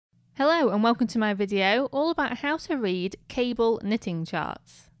Hello and welcome to my video all about how to read cable knitting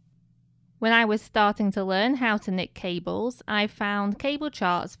charts. When I was starting to learn how to knit cables, I found cable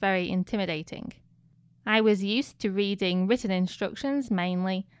charts very intimidating. I was used to reading written instructions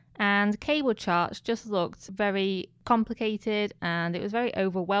mainly, and cable charts just looked very complicated and it was very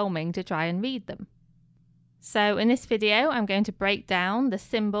overwhelming to try and read them. So in this video I'm going to break down the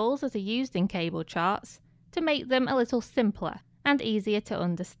symbols that are used in cable charts to make them a little simpler and easier to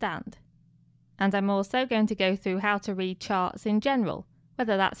understand. And I'm also going to go through how to read charts in general,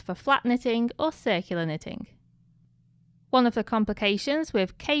 whether that's for flat knitting or circular knitting. One of the complications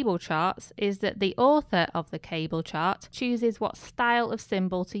with cable charts is that the author of the cable chart chooses what style of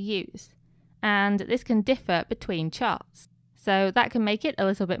symbol to use, and this can differ between charts. So that can make it a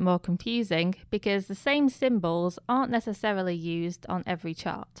little bit more confusing because the same symbols aren't necessarily used on every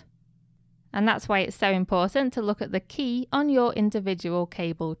chart. And that's why it's so important to look at the key on your individual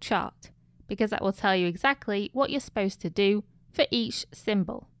cable chart, because that will tell you exactly what you're supposed to do for each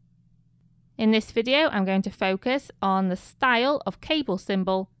symbol. In this video, I'm going to focus on the style of cable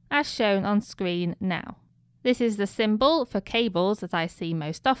symbol as shown on screen now. This is the symbol for cables that I see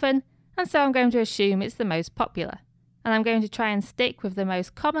most often, and so I'm going to assume it's the most popular. And I'm going to try and stick with the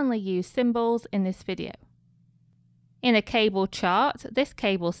most commonly used symbols in this video. In a cable chart, this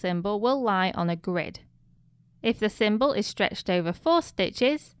cable symbol will lie on a grid. If the symbol is stretched over 4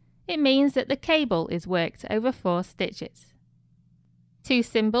 stitches, it means that the cable is worked over 4 stitches. 2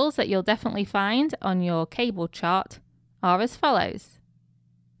 symbols that you'll definitely find on your cable chart are as follows: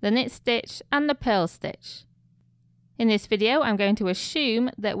 the knit stitch and the purl stitch. In this video, I'm going to assume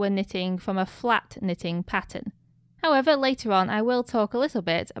that we're knitting from a flat knitting pattern. However, later on I will talk a little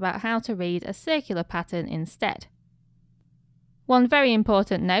bit about how to read a circular pattern instead. One very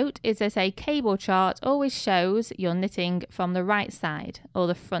important note is that a cable chart always shows you're knitting from the right side or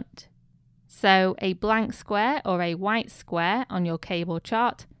the front. So a blank square or a white square on your cable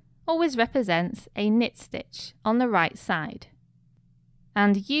chart always represents a knit stitch on the right side.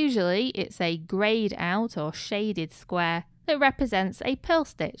 And usually it's a greyed out or shaded square that represents a purl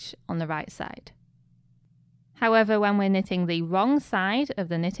stitch on the right side. However, when we're knitting the wrong side of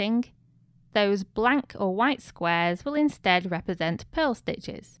the knitting, those blank or white squares will instead represent purl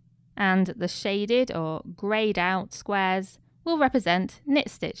stitches, and the shaded or greyed out squares will represent knit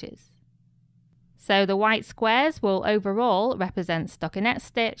stitches. So the white squares will overall represent stockinette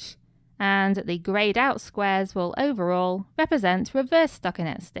stitch, and the greyed out squares will overall represent reverse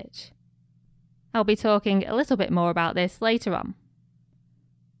stockinette stitch. I'll be talking a little bit more about this later on.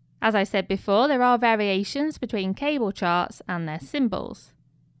 As I said before, there are variations between cable charts and their symbols.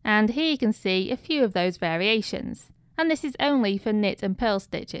 And here you can see a few of those variations, and this is only for knit and purl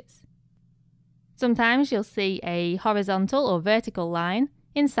stitches. Sometimes you'll see a horizontal or vertical line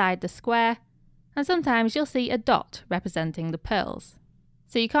inside the square, and sometimes you'll see a dot representing the purls.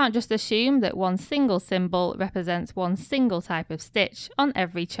 So you can't just assume that one single symbol represents one single type of stitch on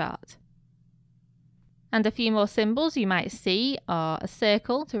every chart. And a few more symbols you might see are a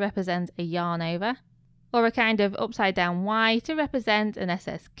circle to represent a yarn over, or a kind of upside down Y to represent an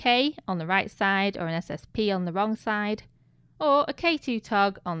SSK on the right side or an SSP on the wrong side, or a K2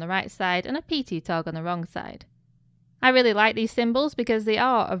 tog on the right side and a P2 tog on the wrong side. I really like these symbols because they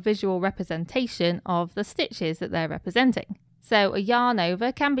are a visual representation of the stitches that they're representing. So a yarn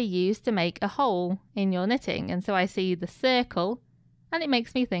over can be used to make a hole in your knitting, and so I see the circle and it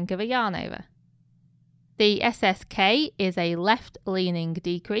makes me think of a yarn over. The SSK is a left leaning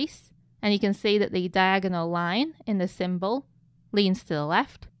decrease, and you can see that the diagonal line in the symbol leans to the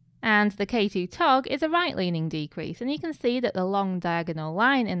left, and the K2 tog is a right leaning decrease, and you can see that the long diagonal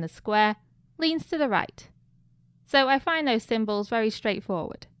line in the square leans to the right. So I find those symbols very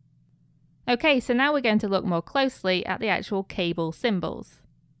straightforward. Okay, so now we're going to look more closely at the actual cable symbols.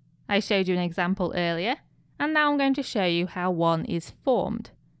 I showed you an example earlier, and now I'm going to show you how one is formed,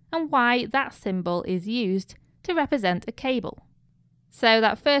 and why that symbol is used to represent a cable. So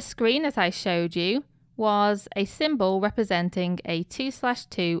that first screen that I showed you was a symbol representing a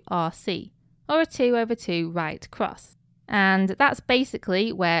 2/2 RC, or a 2/2 right cross. And that's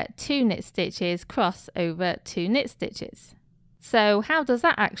basically where 2 knit stitches cross over 2 knit stitches. So how does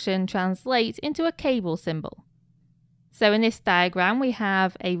that action translate into a cable symbol? So in this diagram we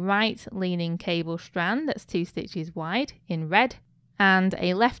have a right leaning cable strand that's 2 stitches wide in red, and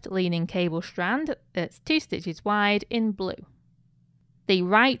a left leaning cable strand that's 2 stitches wide in blue. The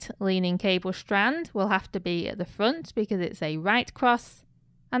right leaning cable strand will have to be at the front because it's a right cross,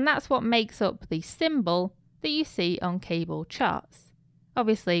 and that's what makes up the symbol that you see on cable charts,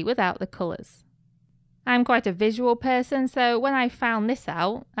 obviously without the colours. I'm quite a visual person, so when I found this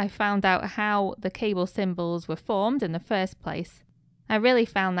out, I found out how the cable symbols were formed in the first place. I really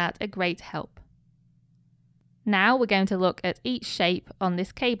found that a great help. Now we're going to look at each shape on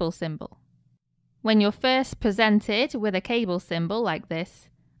this cable symbol. When you're first presented with a cable symbol like this,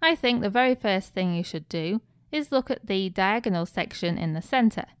 I think the very first thing you should do is look at the diagonal section in the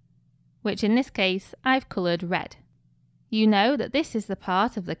centre, which in this case I've coloured red. You know that this is the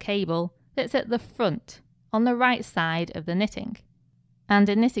part of the cable that's at the front, on the right side of the knitting. And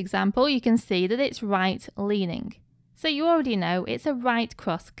in this example you can see that it's right leaning, so you already know it's a right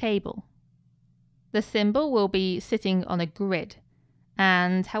cross cable. The symbol will be sitting on a grid,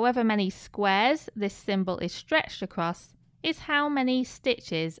 and however many squares this symbol is stretched across is how many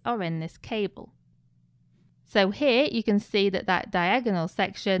stitches are in this cable. So here you can see that that diagonal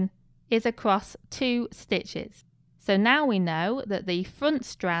section is across 2 stitches. So now we know that the front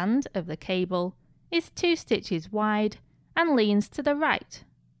strand of the cable is 2 stitches wide and leans to the right.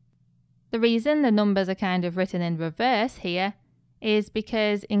 The reason the numbers are kind of written in reverse here is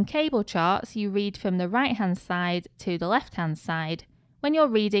because in cable charts you read from the right hand side to the left hand side when you're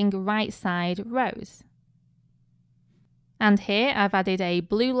reading right side rows. And here I've added a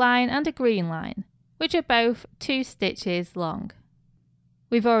blue line and a green line, which are both 2 stitches long.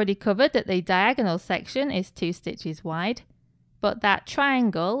 We've already covered that the diagonal section is 2 stitches wide, but that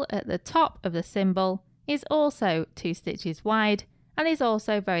triangle at the top of the symbol is also 2 stitches wide and is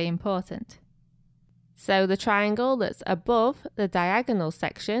also very important. So the triangle that's above the diagonal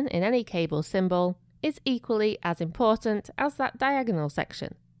section in any cable symbol is equally as important as that diagonal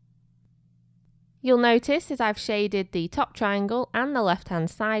section. You'll notice that I've shaded the top triangle and the left-hand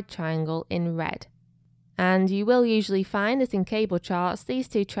side triangle in red. And you will usually find that in cable charts these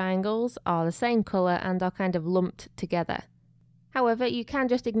 2 triangles are the same colour and are kind of lumped together. However, you can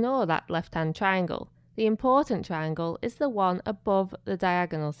just ignore that left-hand triangle. The important triangle is the one above the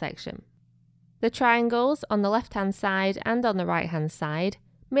diagonal section. The triangles on the left-hand side and on the right-hand side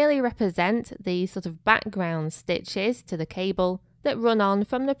merely represent the sort of background stitches to the cable that run on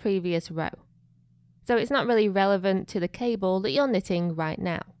from the previous row. So it's not really relevant to the cable that you're knitting right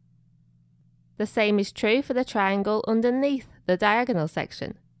now. The same is true for the triangle underneath the diagonal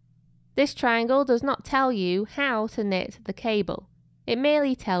section. This triangle does not tell you how to knit the cable. It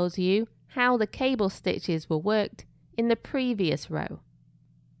merely tells you how the cable stitches were worked in the previous row.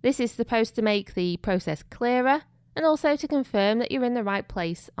 This is supposed to make the process clearer and also to confirm that you're in the right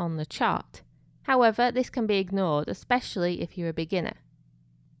place on the chart. However, this can be ignored, especially if you're a beginner.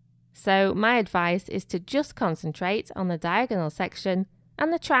 So my advice is to just concentrate on the diagonal section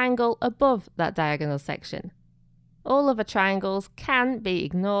and the triangle above that diagonal section. All other triangles can be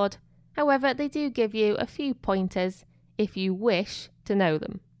ignored, however they do give you a few pointers if you wish to know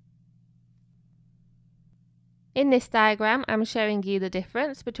them. In this diagram I'm showing you the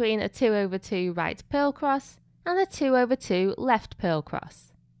difference between a 2/2 right purl cross and a 2/2 left purl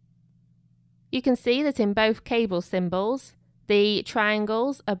cross. You can see that in both cable symbols, the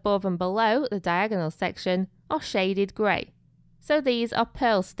triangles above and below the diagonal section are shaded grey, so these are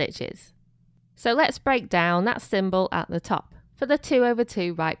purl stitches. So let's break down that symbol at the top for the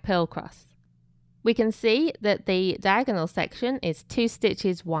 2/2 right purl cross. We can see that the diagonal section is 2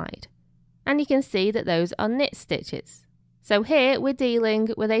 stitches wide, and you can see that those are knit stitches. So here we're dealing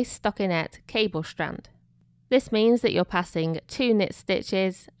with a stockinette cable strand. This means that you're passing 2 knit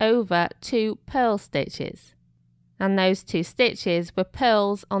stitches over 2 purl stitches. And those 2 stitches were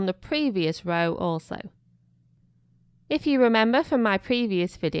purls on the previous row also. If you remember from my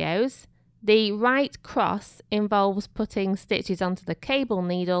previous videos, the right cross involves putting stitches onto the cable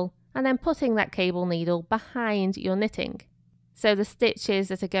needle and then putting that cable needle behind your knitting. So the stitches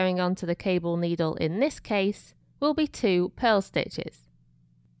that are going onto the cable needle in this case will be 2 purl stitches.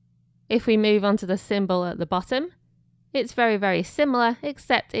 If we move on to the symbol at the bottom, it's very similar,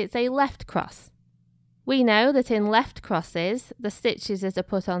 except it's a left cross. We know that in left crosses, the stitches that are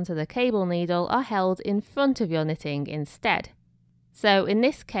put onto the cable needle are held in front of your knitting instead. So in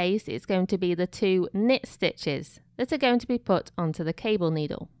this case, it's going to be the 2 knit stitches that are going to be put onto the cable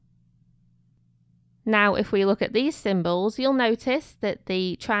needle. Now, if we look at these symbols, you'll notice that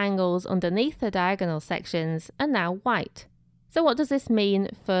the triangles underneath the diagonal sections are now white. So what does this mean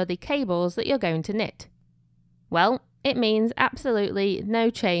for the cables that you're going to knit? Well, it means absolutely no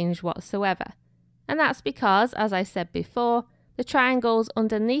change whatsoever. And that's because, as I said before, the triangles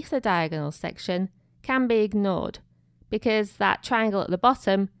underneath the diagonal section can be ignored, because that triangle at the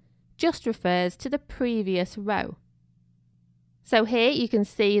bottom just refers to the previous row. So here you can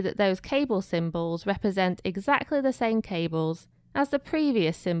see that those cable symbols represent exactly the same cables as the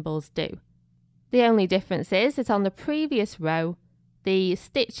previous symbols do. The only difference is that on the previous row, the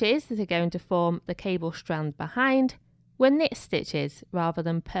stitches that are going to form the cable strand behind were knit stitches rather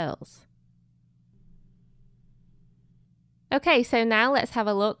than purls. Okay, so now let's have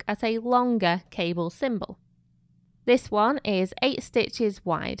a look at a longer cable symbol. This one is 8 stitches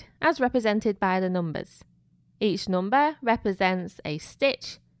wide, as represented by the numbers. Each number represents a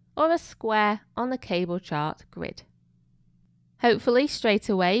stitch or a square on the cable chart grid. Hopefully straight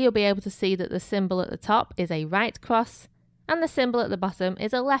away you'll be able to see that the symbol at the top is a right cross and the symbol at the bottom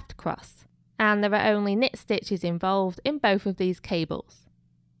is a left cross, and there are only knit stitches involved in both of these cables.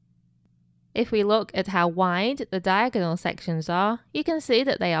 If we look at how wide the diagonal sections are, you can see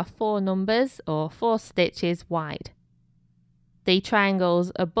that they are 4 numbers or 4 stitches wide. The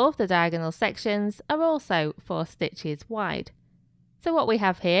triangles above the diagonal sections are also 4 stitches wide. So what we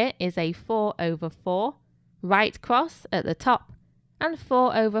have here is a 4 over 4 right cross at the top and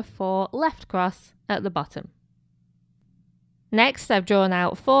 4 over 4 left cross at the bottom. Next, I've drawn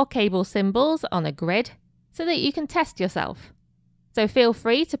out 4 cable symbols on a grid so that you can test yourself. So feel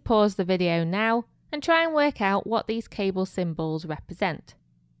free to pause the video now and try and work out what these cable symbols represent.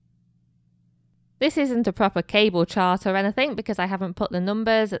 This isn't a proper cable chart or anything because I haven't put the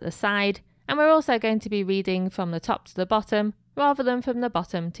numbers at the side, and we're also going to be reading from the top to the bottom rather than from the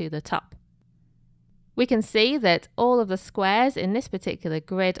bottom to the top. We can see that all of the squares in this particular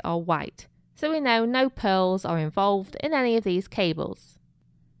grid are white, so we know no purls are involved in any of these cables.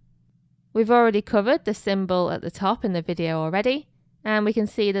 We've already covered the symbol at the top in the video already, and we can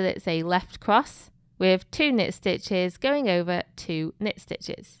see that it's a left cross with 2 knit stitches going over 2 knit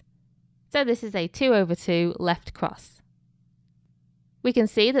stitches. So this is a 2 over 2 left cross. We can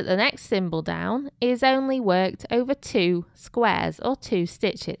see that the next symbol down is only worked over 2 squares or 2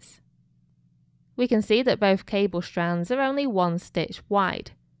 stitches. We can see that both cable strands are only 1 stitch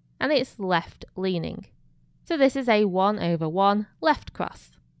wide, and it's left leaning. So this is a 1 over 1 left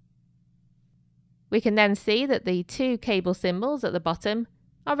cross. We can then see that the 2 cable symbols at the bottom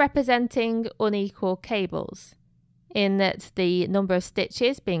are representing unequal cables, in that the number of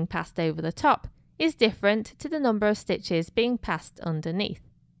stitches being passed over the top is different to the number of stitches being passed underneath.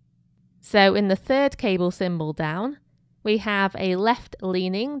 So in the 3rd cable symbol down, we have a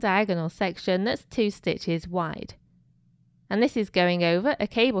left-leaning diagonal section that's 2 stitches wide. And this is going over a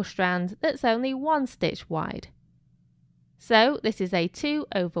cable strand that's only 1 stitch wide. So this is a 2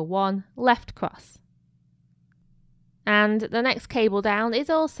 over 1 left cross. And the next cable down is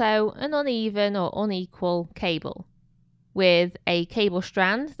also an uneven or unequal cable, with a cable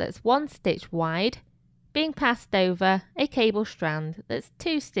strand that's 1 stitch wide being passed over a cable strand that's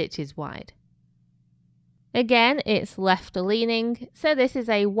 2 stitches wide. Again, it's left leaning, so this is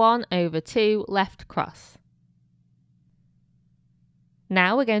a 1 over 2 left cross.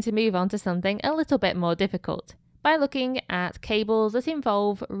 Now we're going to move on to something a little bit more difficult by looking at cables that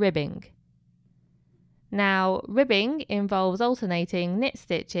involve ribbing. Now, ribbing involves alternating knit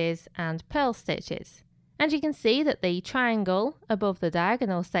stitches and purl stitches, and you can see that the triangle above the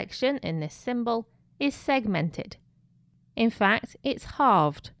diagonal section in this symbol is segmented. In fact, it's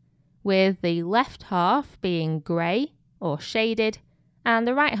halved, with the left half being grey or shaded and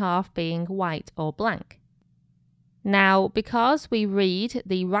the right half being white or blank. Now, because we read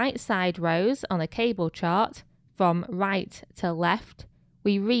the right side rows on a cable chart from right to left,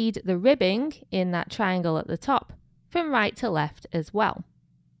 we read the ribbing in that triangle at the top from right to left as well.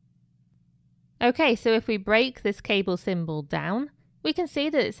 Okay, so if we break this cable symbol down, we can see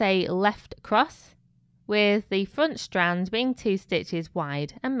that it's a left cross, with the front strand being 2 stitches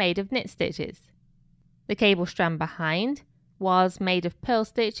wide and made of knit stitches. The cable strand behind was made of purl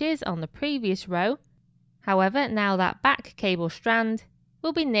stitches on the previous row. However, now that back cable strand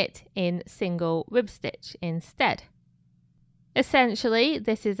will be knit in single rib stitch instead. Essentially,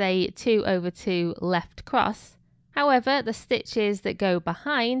 this is a 2 over 2 left cross. However, the stitches that go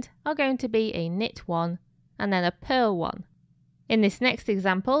behind are going to be a knit one and then a purl one. In this next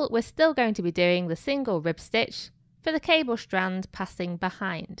example, we're still going to be doing the single rib stitch for the cable strand passing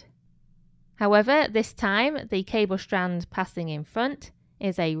behind. However, this time the cable strand passing in front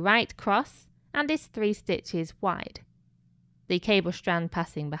is a right cross and is 3 stitches wide. The cable strand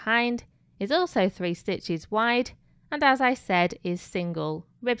passing behind is also 3 stitches wide, and as I said, is single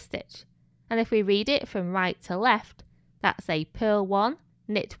rib stitch. And if we read it from right to left, that's a purl one,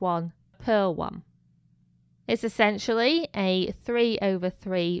 knit one, purl one. It's essentially a 3 over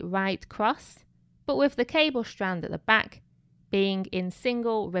 3 right cross, but with the cable strand at the back being in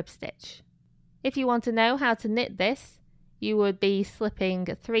single rib stitch. If you want to know how to knit this, you would be slipping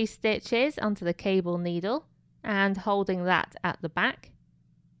 3 stitches onto the cable needle and holding that at the back.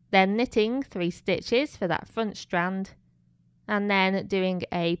 then knitting 3 stitches for that front strand, and then doing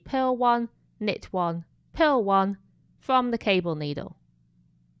a purl 1, knit 1, purl 1 from the cable needle.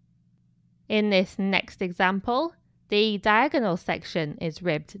 In this next example, the diagonal section is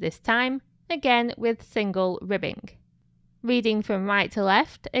ribbed this time, again with single ribbing. Reading from right to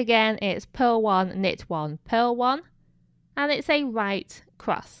left, again it's purl 1, knit 1, purl 1, and it's a right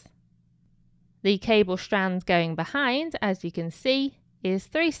cross. The cable strand going behind, as you can see, is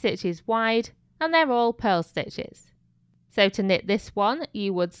 3 stitches wide, and they're all purl stitches. So to knit this one,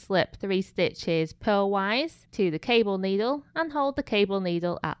 you would slip 3 stitches purlwise to the cable needle and hold the cable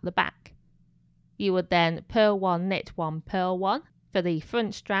needle at the back. You would then purl 1, knit 1, purl 1 for the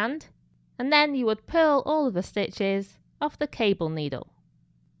front strand, and then you would purl all of the stitches off the cable needle.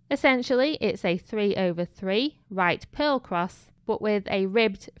 Essentially, it's a 3/3 right purl cross, but with a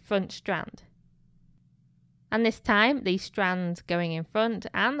ribbed front strand. And this time, the strand going in front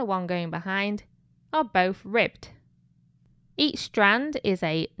and the one going behind are both ribbed. Each strand is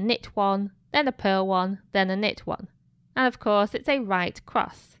a knit 1, then a purl 1, then a knit 1. And of course, it's a right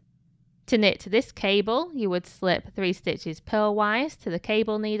cross. To knit this cable, you would slip 3 stitches purlwise to the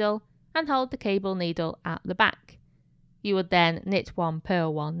cable needle and hold the cable needle at the back. You would then knit 1,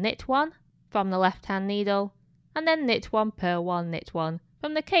 purl 1, knit 1 from the left hand needle, and then knit 1, purl 1, knit 1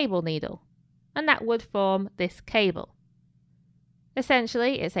 from the cable needle, and that would form this cable.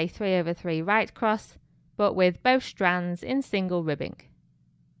 Essentially, it's a 3/3 right cross, but with both strands in single ribbing.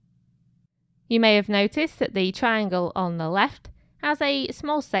 You may have noticed that the triangle on the left has a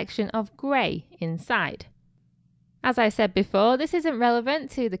small section of grey inside. As I said before, this isn't relevant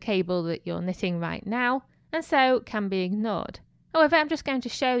to the cable that you're knitting right now, and so can be ignored. However, I'm just going to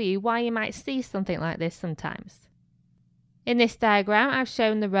show you why you might see something like this sometimes. In this diagram, I've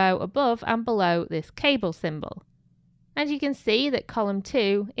shown the row above and below this cable symbol, and you can see that column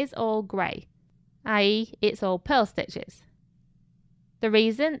 2 is all grey, i.e. it's all purl stitches. The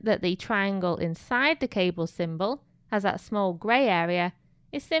reason that the triangle inside the cable symbol has that small grey area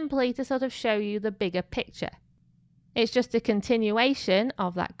is simply to sort of show you the bigger picture. It's just a continuation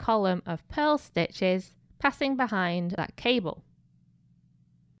of that column of purl stitches passing behind that cable.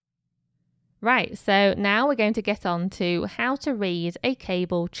 Right, so now we're going to get on to how to read a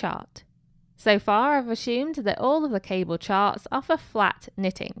cable chart. So far I've assumed that all of the cable charts offer flat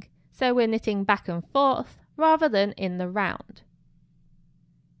knitting, so we're knitting back and forth rather than in the round.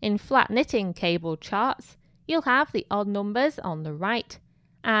 In flat knitting cable charts, you'll have the odd numbers on the right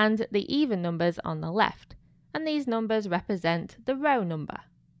and the even numbers on the left, and these numbers represent the row number.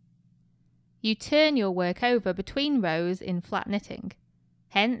 You turn your work over between rows in flat knitting.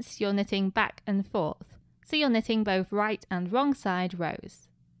 Hence, you're knitting back and forth, so you're knitting both right and wrong side rows.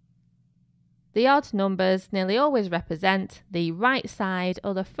 The odd numbers nearly always represent the right side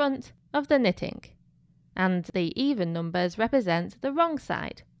or the front of the knitting, and the even numbers represent the wrong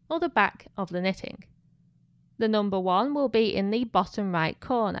side or the back of the knitting. The number 1 will be in the bottom right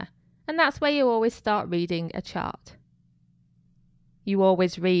corner, and that's where you always start reading a chart. You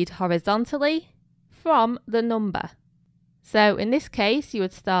always read horizontally from the number. So in this case, you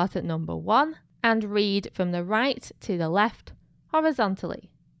would start at number 1 and read from the right to the left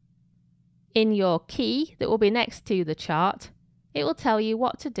horizontally. In your key that will be next to the chart, it will tell you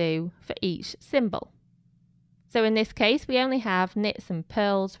what to do for each symbol. So in this case, we only have knits and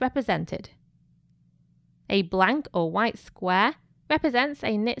purls represented. A blank or white square represents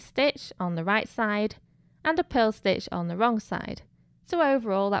a knit stitch on the right side and a purl stitch on the wrong side. So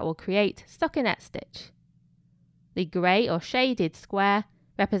overall that will create stockinette stitch. The grey or shaded square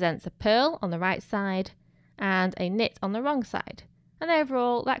represents a purl on the right side and a knit on the wrong side, and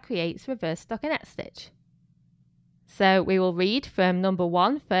overall that creates reverse stockinette stitch. So we will read from number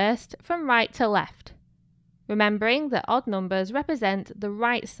 1 first, from right to left, remembering that odd numbers represent the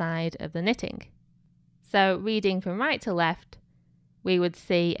right side of the knitting. So reading from right to left, we would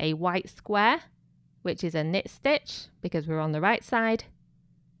see a white square, which is a knit stitch because we're on the right side,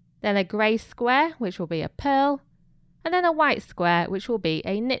 then a grey square, which will be a purl, and then a white square, which will be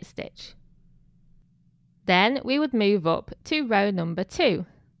a knit stitch. Then we would move up to row number 2.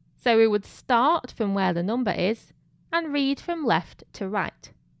 So we would start from where the number is and read from left to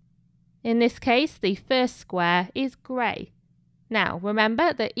right. In this case, the first square is grey. Now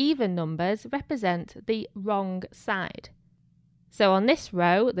remember that even numbers represent the wrong side. So on this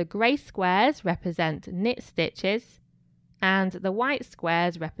row, the grey squares represent knit stitches and the white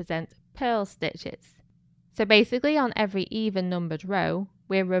squares represent purl stitches. So basically on every even numbered row,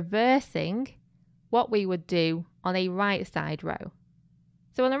 we're reversing what we would do on a right side row.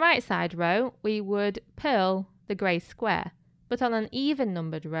 So on the right side row, we would purl the grey square, but on an even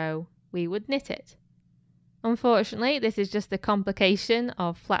numbered row, we would knit it. Unfortunately, this is just a complication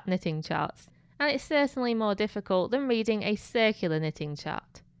of flat knitting charts, and it's certainly more difficult than reading a circular knitting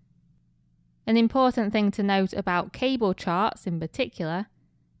chart. An important thing to note about cable charts in particular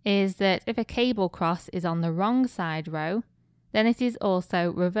is that if a cable cross is on the wrong side row, then it is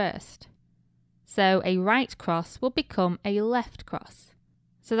also reversed. So a right cross will become a left cross.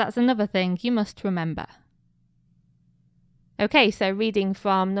 So that's another thing you must remember. Okay, so reading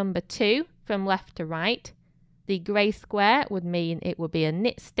from number 2, from left to right, the grey square would mean it would be a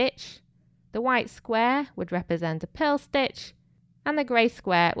knit stitch, the white square would represent a purl stitch, and the grey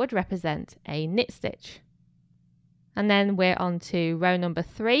square would represent a knit stitch. And then we're on to row number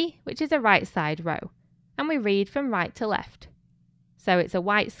 3, which is a right side row, and we read from right to left. So it's a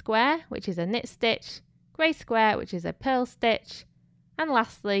white square, which is a knit stitch, grey square, which is a purl stitch, and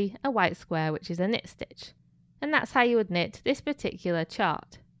lastly, a white square, which is a knit stitch. And that's how you would knit this particular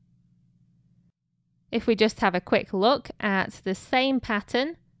chart. If we just have a quick look at the same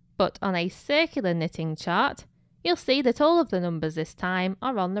pattern, but on a circular knitting chart, you'll see that all of the numbers this time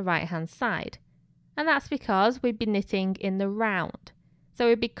are on the right hand side. And that's because we'd be knitting in the round. So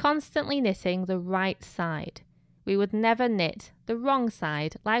we'd be constantly knitting the right side. We would never knit the wrong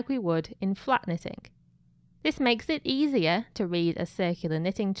side like we would in flat knitting. This makes it easier to read a circular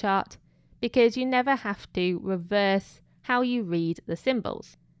knitting chart because you never have to reverse how you read the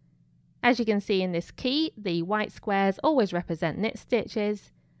symbols. As you can see in this key, the white squares always represent knit stitches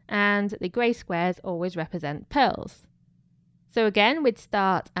and the grey squares always represent purls. So again, we'd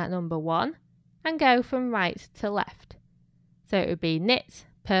start at number 1 and go from right to left. So it would be knit,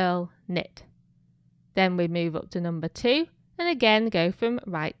 purl, knit. Then we'd move up to number 2 and again go from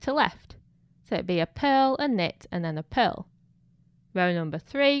right to left. So it'd be a purl, a knit, and then a purl. Row number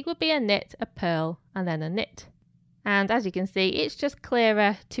 3 would be a knit, a purl, and then a knit. And as you can see, it's just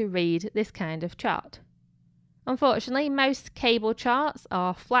clearer to read this kind of chart. Unfortunately, most cable charts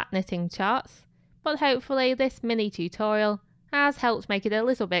are flat knitting charts, but hopefully this mini tutorial has helped make it a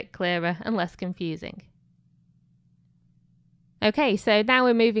little bit clearer and less confusing. Okay, so now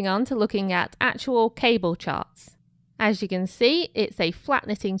we're moving on to looking at actual cable charts. As you can see, it's a flat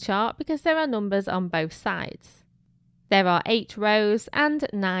knitting chart because there are numbers on both sides. There are 8 rows and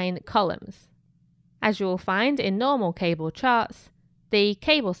 9 columns. As you will find in normal cable charts, the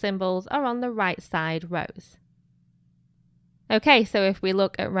cable symbols are on the right side rows. Okay, so if we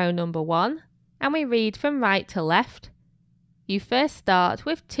look at row number 1 and we read from right to left, you first start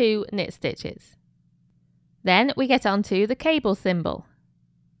with 2 knit stitches. Then we get onto the cable symbol.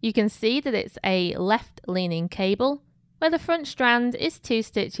 You can see that it's a left-leaning cable where the front strand is 2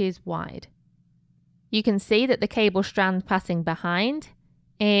 stitches wide. You can see that the cable strand passing behind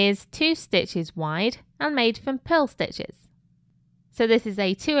is 2 stitches wide and made from purl stitches. So this is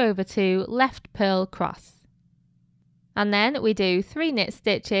a 2/2 left purl cross. And then we do 3 knit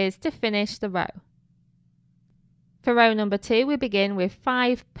stitches to finish the row. For row number 2, we begin with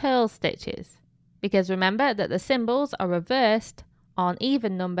 5 purl stitches, because remember that the symbols are reversed on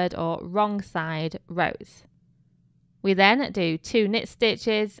even numbered or wrong side rows. We then do 2 knit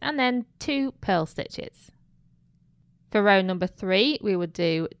stitches and then 2 purl stitches. For row number 3, we would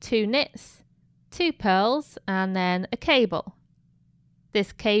do 2 knits, 2 purls, and then a cable.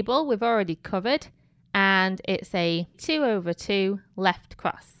 This cable we've already covered, and it's a 2/2 left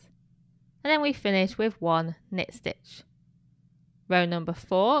cross. And then we finish with 1 knit stitch. Row number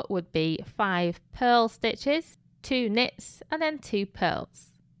 4 would be 5 purl stitches, 2 knits, and then 2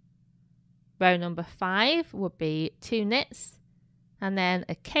 purls. Row number 5 would be 2 knits, and then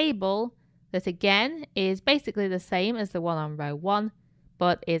a cable that again is basically the same as the one on row 1,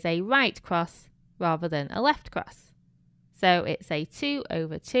 but is a right cross rather than a left cross. So it's a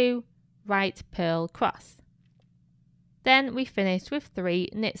 2/2 right purl cross. Then we finish with 3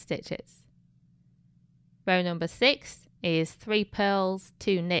 knit stitches. Row number 6 is 3 purls,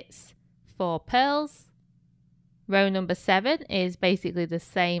 2 knits, 4 purls. Row number 7 is basically the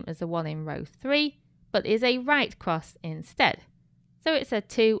same as the one in row 3, but is a right cross instead. So it's a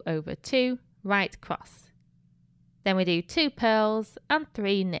 2/2 right cross. Then we do 2 purls and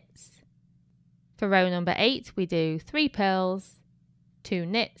 3 knits. For row number 8, we do 3 purls, 2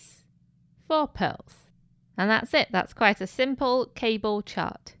 knits, 4 purls. And that's it. That's quite a simple cable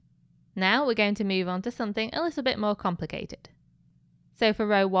chart. Now we're going to move on to something a little bit more complicated. So for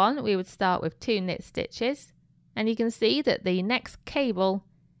row 1, we would start with 2 knit stitches, and you can see that the next cable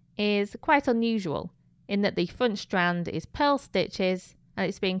is quite unusual in that the front strand is purl stitches and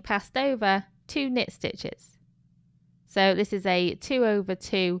it's being passed over 2 knit stitches. So this is a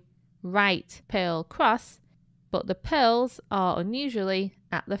 2/2 right purl cross, but the pearls are unusually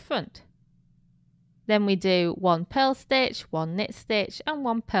at the front. Then we do 1 purl stitch, 1 knit stitch and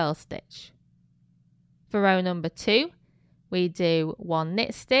 1 purl stitch. For row number 2, we do 1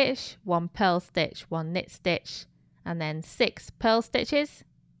 knit stitch, 1 purl stitch, 1 knit stitch, and then 6 purl stitches.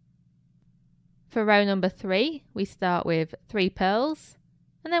 For row number 3, we start with 3 pearls,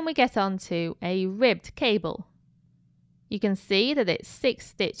 and then we get on to a ribbed cable. You can see that it's 6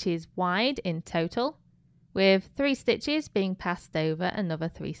 stitches wide in total, with 3 stitches being passed over another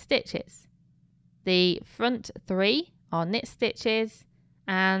 3 stitches. The front 3 are knit stitches,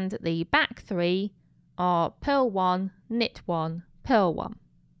 and the back 3 are purl 1, knit 1, purl 1.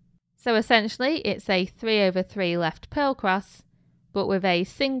 So essentially it's a 3 over 3 left purl cross, but with a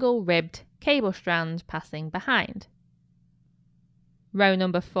single ribbed cable strand passing behind. Row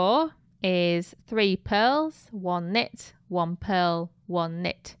number 4 is 3 pearls, 1 knit, 1 purl, 1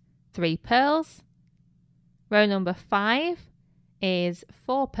 knit, 3 pearls. Row number 5 is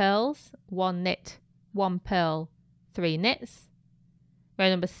 4 pearls, 1 knit, 1 purl, 3 knits. Row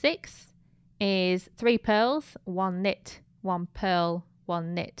number 6 is 3 pearls, 1 knit, 1 purl,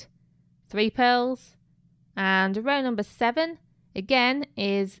 1 knit, 3 pearls. And row number 7 again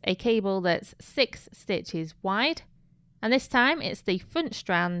is a cable that's 6 stitches wide, and this time it's the front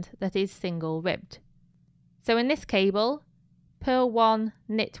strand that is single ribbed. So in this cable, purl 1,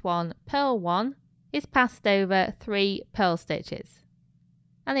 knit 1, purl 1 is passed over 3 purl stitches,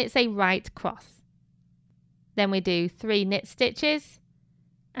 and it's a right cross. Then we do 3 knit stitches,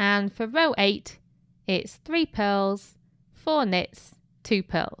 and for row 8 it's 3 pearls, 4 knits, 2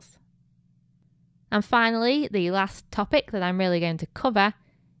 purls. And finally, the last topic that I'm really going to cover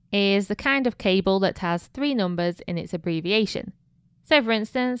is the kind of cable that has 3 numbers in its abbreviation. So for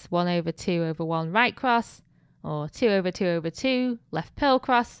instance, 1 over 2 over 1 right cross, or 2 over 2 over 2 left purl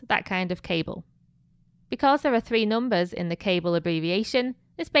cross, that kind of cable. Because there are 3 numbers in the cable abbreviation,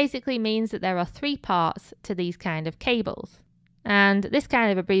 this basically means that there are 3 parts to these kind of cables. And this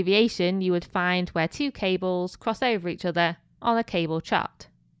kind of abbreviation you would find where 2 cables cross over each other on a cable chart.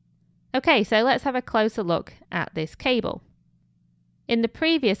 Okay, so let's have a closer look at this cable. In the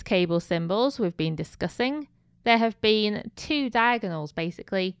previous cable symbols we've been discussing, there have been 2 diagonals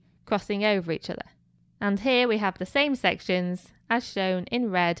basically crossing over each other. And here we have the same sections as shown in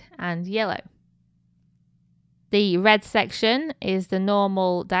red and yellow. The red section is the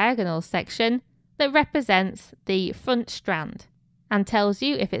normal diagonal section that represents the front strand and tells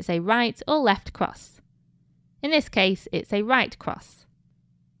you if it's a right or left cross. In this case, it's a right cross.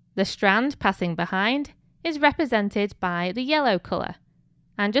 The strand passing behind is represented by the yellow colour,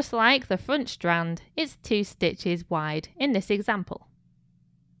 and just like the front strand, it's 2 stitches wide in this example.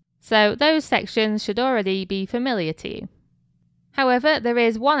 So those sections should already be familiar to you. However, there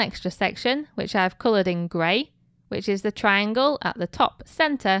is one extra section which I've coloured in grey, which is the triangle at the top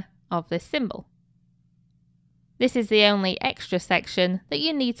centre of this symbol. This is the only extra section that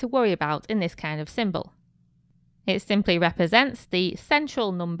you need to worry about in this kind of symbol. It simply represents the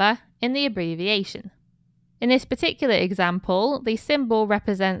central number in the abbreviation. In this particular example, the symbol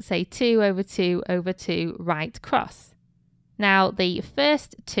represents a 2 over 2 over 2 right cross. Now, the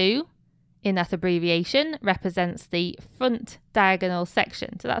first 2 in that abbreviation represents the front diagonal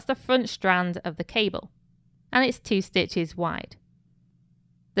section, so that's the front strand of the cable, and it's 2 stitches wide.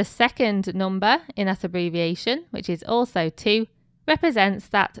 The second number in that abbreviation, which is also 2, represents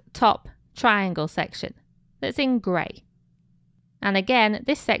that top triangle section that's in grey. And again,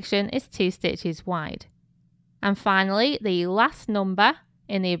 this section is 2 stitches wide. And finally, the last number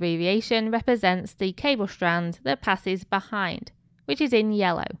in the abbreviation represents the cable strand that passes behind, which is in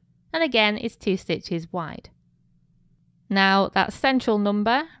yellow, and again is 2 stitches wide. Now, that central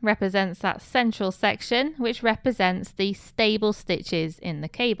number represents that central section, which represents the stable stitches in the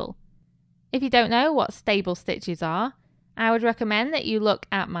cable. If you don't know what stable stitches are, I would recommend that you look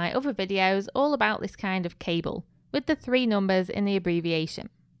at my other videos all about this kind of cable, with the 3 numbers in the abbreviation.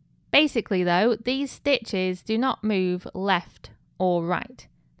 Basically though, these stitches do not move left or right.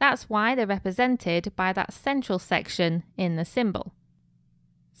 That's why they're represented by that central section in the symbol.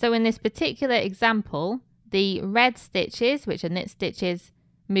 So in this particular example, the red stitches, which are knit stitches,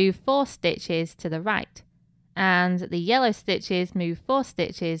 move 4 stitches to the right, and the yellow stitches move 4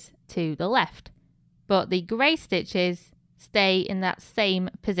 stitches to the left. But the grey stitches stay in that same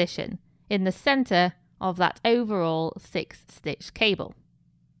position, in the centre of that overall 6-stitch cable.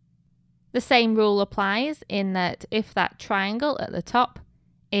 The same rule applies in that if that triangle at the top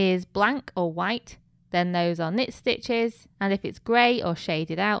is blank or white, then those are knit stitches, and if it's grey or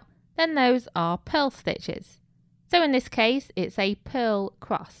shaded out, then those are purl stitches. So in this case, it's a purl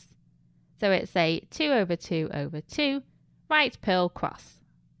cross. So it's a 2 over 2 over 2 right purl cross.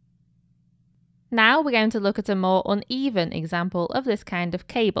 Now we're going to look at a more uneven example of this kind of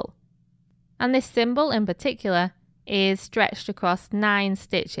cable. And this symbol in particular is stretched across 9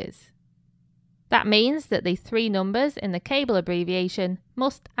 stitches. That means that the 3 numbers in the cable abbreviation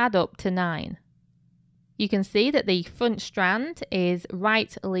must add up to 9. You can see that the front strand is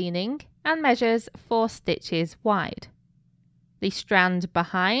right leaning and measures 4 stitches wide. The strand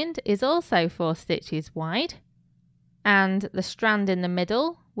behind is also 4 stitches wide, and the strand in the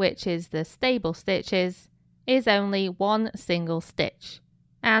middle, which is the stable stitches, is only 1 single stitch,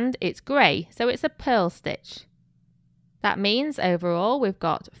 and it's grey, so it's a purl stitch. That means overall we've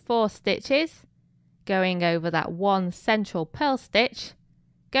got 4 stitches going over that 1 central purl stitch,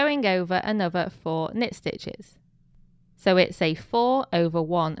 going over another 4 knit stitches. So it's a 4 over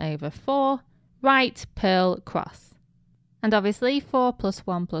 1 over 4 right purl cross. And obviously 4 plus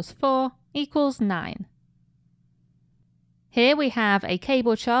 1 plus 4 equals 9. Here we have a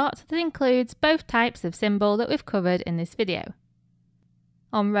cable chart that includes both types of symbol that we've covered in this video.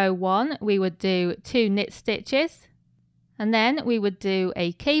 On row 1 we would do 2 knit stitches, and then we would do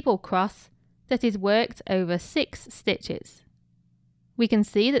a cable cross that is worked over 6 stitches. We can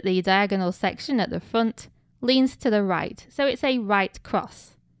see that the diagonal section at the front leans to the right, so it's a right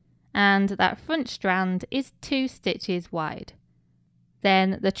cross, and that front strand is 2 stitches wide.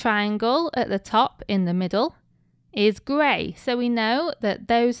 Then the triangle at the top in the middle is grey, so we know that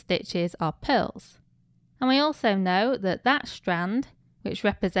those stitches are purls. And we also know that that strand, which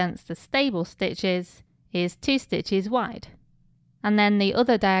represents the stable stitches, is 2 stitches wide. And then the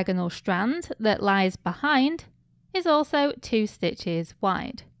other diagonal strand that lies behind is also 2 stitches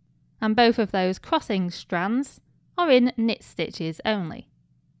wide. And both of those crossing strands are in knit stitches only.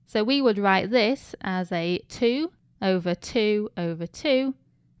 So we would write this as a 2 over 2 over 2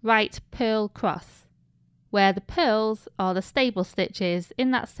 right purl cross, where the purls are the stable stitches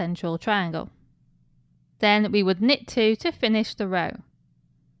in that central triangle. Then we would knit 2 to finish the row.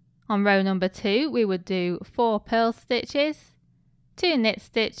 On row number 2 we would do 4 purl stitches, 2 knit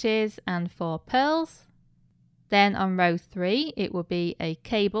stitches and 4 purls. Then on row 3 it would be a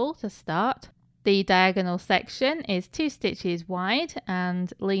cable to start. The diagonal section is 2 stitches wide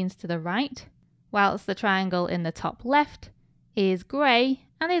and leans to the right, whilst the triangle in the top left is grey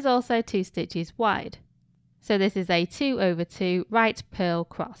and is also 2 stitches wide. So this is a 2 over 2 right purl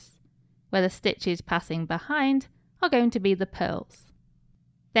cross, where the stitches passing behind are going to be the purls.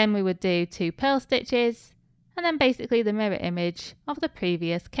 Then we would do 2 purl stitches, and then basically the mirror image of the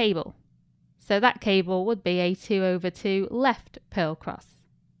previous cable. So that cable would be a 2 over 2 left purl cross.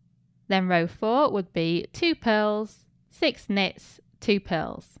 Then row 4 would be 2 purls, 6 knits, 2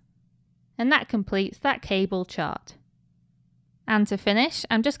 purls. And that completes that cable chart. And to finish,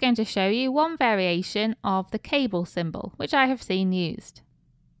 I'm just going to show you one variation of the cable symbol, which I have seen used.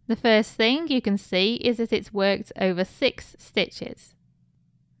 The first thing you can see is that it's worked over 6 stitches.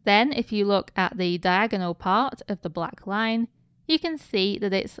 Then if you look at the diagonal part of the black line, you can see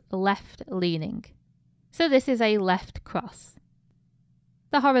that it's left leaning. So this is a left cross.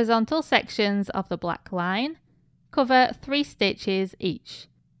 The horizontal sections of the black line cover 3 stitches each.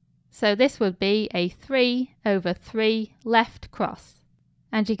 So this would be a 3 over 3 left cross.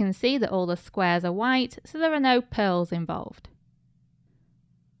 And you can see that all the squares are white, so there are no purls involved.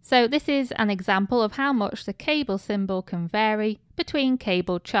 So this is an example of how much the cable symbol can vary between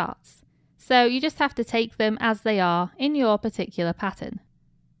cable charts. So you just have to take them as they are in your particular pattern.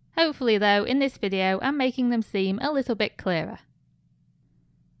 Hopefully though, in this video I'm making them seem a little bit clearer.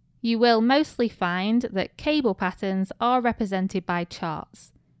 You will mostly find that cable patterns are represented by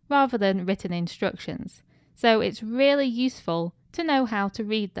charts, rather than written instructions, so it's really useful to know how to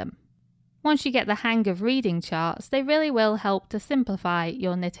read them. Once you get the hang of reading charts, they really will help to simplify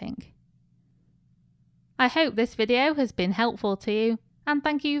your knitting. I hope this video has been helpful to you, and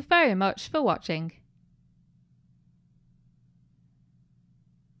thank you very much for watching.